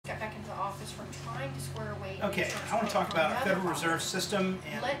Okay, I want to talk about Federal Reserve System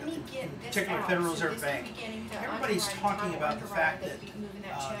and in particular Federal Reserve Bank. Everybody's talking about the fact that the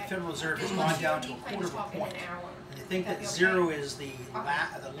Federal Reserve has gone down to a quarter of a point. And they think that 0 is the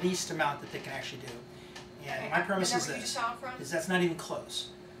least amount that they can actually do. And my premise is this, is that's not even close.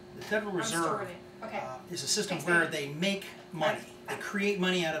 The Federal Reserve is a system where they make money. They create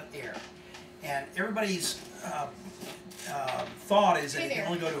money out of air. And everybody's thought is that it can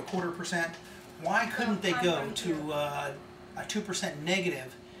only go to a quarter%. Why couldn't they go to a 2%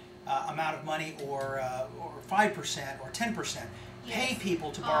 negative amount of money, or 5%, or 10%? Pay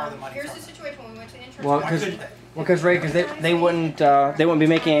people to borrow the money. Here's the situation when we went to the insurance. Well, because they wouldn't be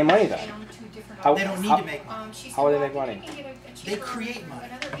making any money then. They don't need to make money. How would they make money? They create money.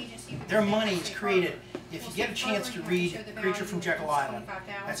 Their money is created. If you get a chance to read Creature from Jekyll Island,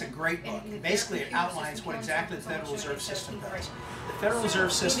 that's a great book. And basically, it outlines what exactly the Federal Reserve System does. The Federal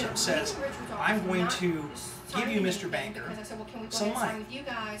Reserve System says, I'm going to give you, Mr. Banker, some money,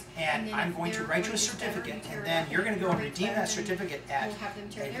 and I'm going to write you a certificate, and then you're going to go and redeem that certificate at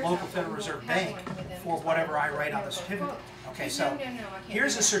a local Federal Reserve Bank for whatever I write on the certificate. Okay, so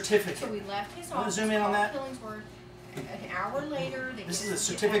here's a certificate. Want to zoom in on that? An hour later, this is a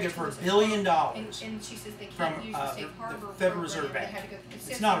certificate for $1 billion from the Federal Reserve Bank.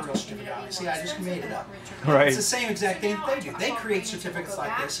 It's not a real certificate, obviously. I just made it up. Right. It's the same exact thing they do. They create certificates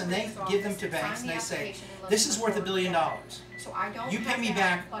like this, and they give them to banks, and they say, "This is worth $1 billion. You pay me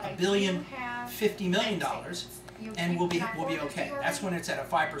back $1,050 million, and we'll be okay." That's when it's at a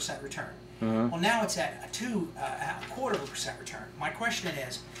 5% return. Well, now it's at a quarter of a percent return. My question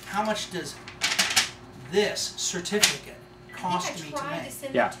is, how much does this certificate cost me to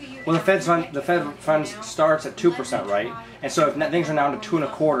make? Yeah. Well, the Fed funds starts at 2%, right? And so if things are down to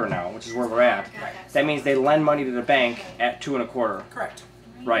 2.25 now, which is where we're at, that means they lend money to the bank at 2.25. Correct.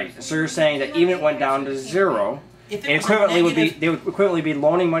 Right. So you're saying that even if it went down to 0, they would equivalently be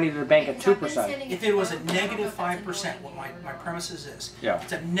loaning money to the bank at 2%. If it was a negative 5%, what my premise is this. Yeah.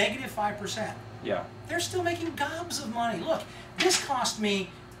 It's a negative 5%. Yeah. They're still making gobs of money. Look, this cost me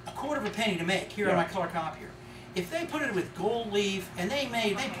a quarter of a penny to make here on my color copier. If they put it with gold leaf and they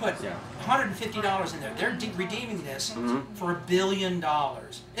put $150 in there, they're redeeming this for $1 billion.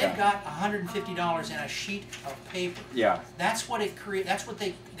 They've got $150 in a sheet of paper. Yeah. That's what it creates. That's what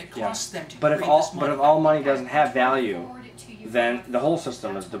it costs them to create this money. But if all money doesn't have value, then the whole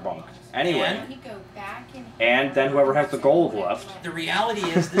system is debunked. Anyway. And then whoever has the gold left. The reality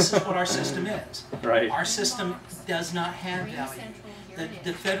is, this is what our system is. Right. Our system does not have value.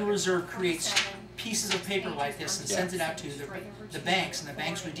 The Federal Reserve creates pieces of paper like this and sends it out to the banks, and the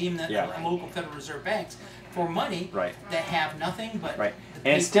banks redeem the local Federal Reserve banks for money that have nothing but and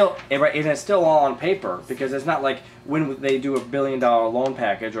it's still all on paper, because it's not like when they do $1 billion loan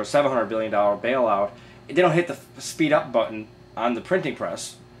package or $700 billion bailout, they don't hit the speed up button on the printing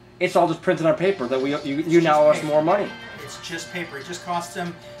press. It's all just printed on paper that you now owe us more money. It's just paper. It just costs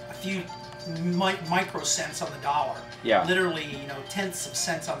them a few micro cents on the dollar. Yeah. Literally, tenths of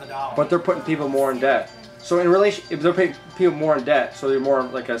cents on the dollar. But they're putting people more in debt. So in relation, if they're putting people more in debt, so they're more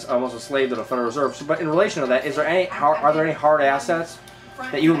like almost a slave to the Federal Reserve. So, but in relation to that, are there any hard assets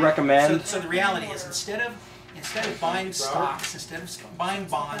that you would recommend? So the reality is, instead of buying stocks, instead of buying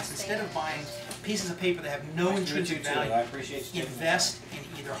bonds, instead of buying pieces of paper that have no intrinsic value, invest in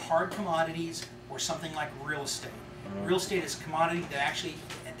either hard commodities or something like real estate. Real estate is a commodity that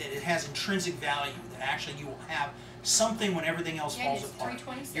it has intrinsic value, that actually you will have something when everything else falls apart.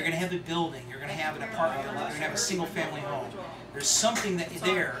 You're going to have a building, you're going to have an apartment, you're going to have a single family home. There's something that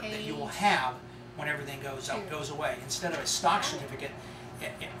you will have when everything goes away. Instead of a stock certificate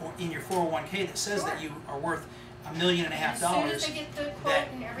in your 401k that says that you are worth $1.5 million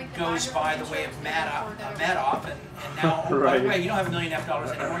that goes by the way of Madoff, and now, oh, by the way, you don't have $1.5 million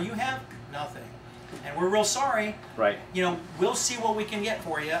anymore. You have nothing. And we're real sorry. Right. We'll see what we can get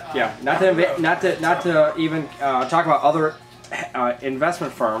for you. Yeah. Not to even talk about other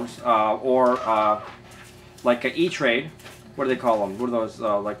investment firms or like E-Trade. What do they call them? What are those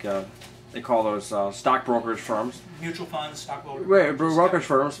they call those stock brokerage firms? Mutual funds, stock brokers. Right, brokerage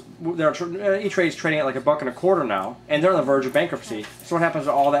firms. E-Trade's trading at like $1.25 now, and they're on the verge of bankruptcy. So what happens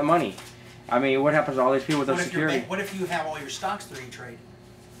to all that money? I mean, what happens to all these people with their security? What if you have all your stocks through E-Trade?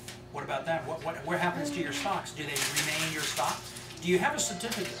 What about that? What happens to your stocks? Do they remain your stocks? Do you have a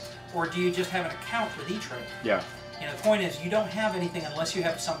certificate, or do you just have an account with E-Trade? Yeah. The point is, you don't have anything unless you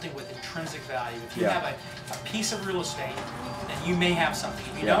have something with intrinsic value. If you have a piece of real estate, then you may have something.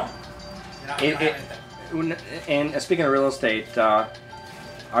 If you don't, you don't have anything. And speaking of real estate, are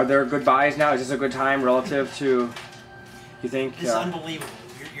there good buys now? Is this a good time relative to, you think? This is unbelievable.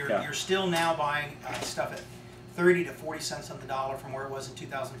 You're still now buying stuff at 30 to 40 cents on the dollar from where it was in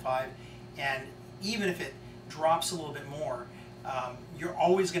 2005, and even if it drops a little bit more, you're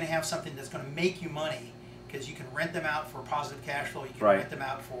always going to have something that's going to make you money, because you can rent them out for positive cash flow. You can rent them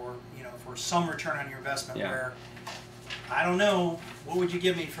out for for some return on your investment. Where I don't know, what would you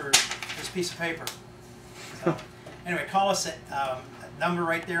give me for this piece of paper? So, anyway, call us at a number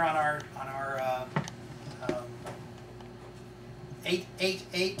right there on our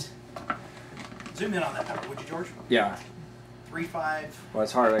 888. Zoom in on that number, would you, George? Yeah. 35. Well,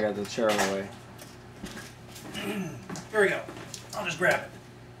 it's hard. I got the chair in the way. Here we go. I'll just grab it.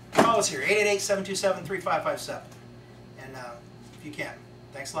 Call us here, 888-727-3557. And if you can.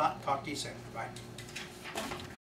 Thanks a lot. Talk to you soon. Bye.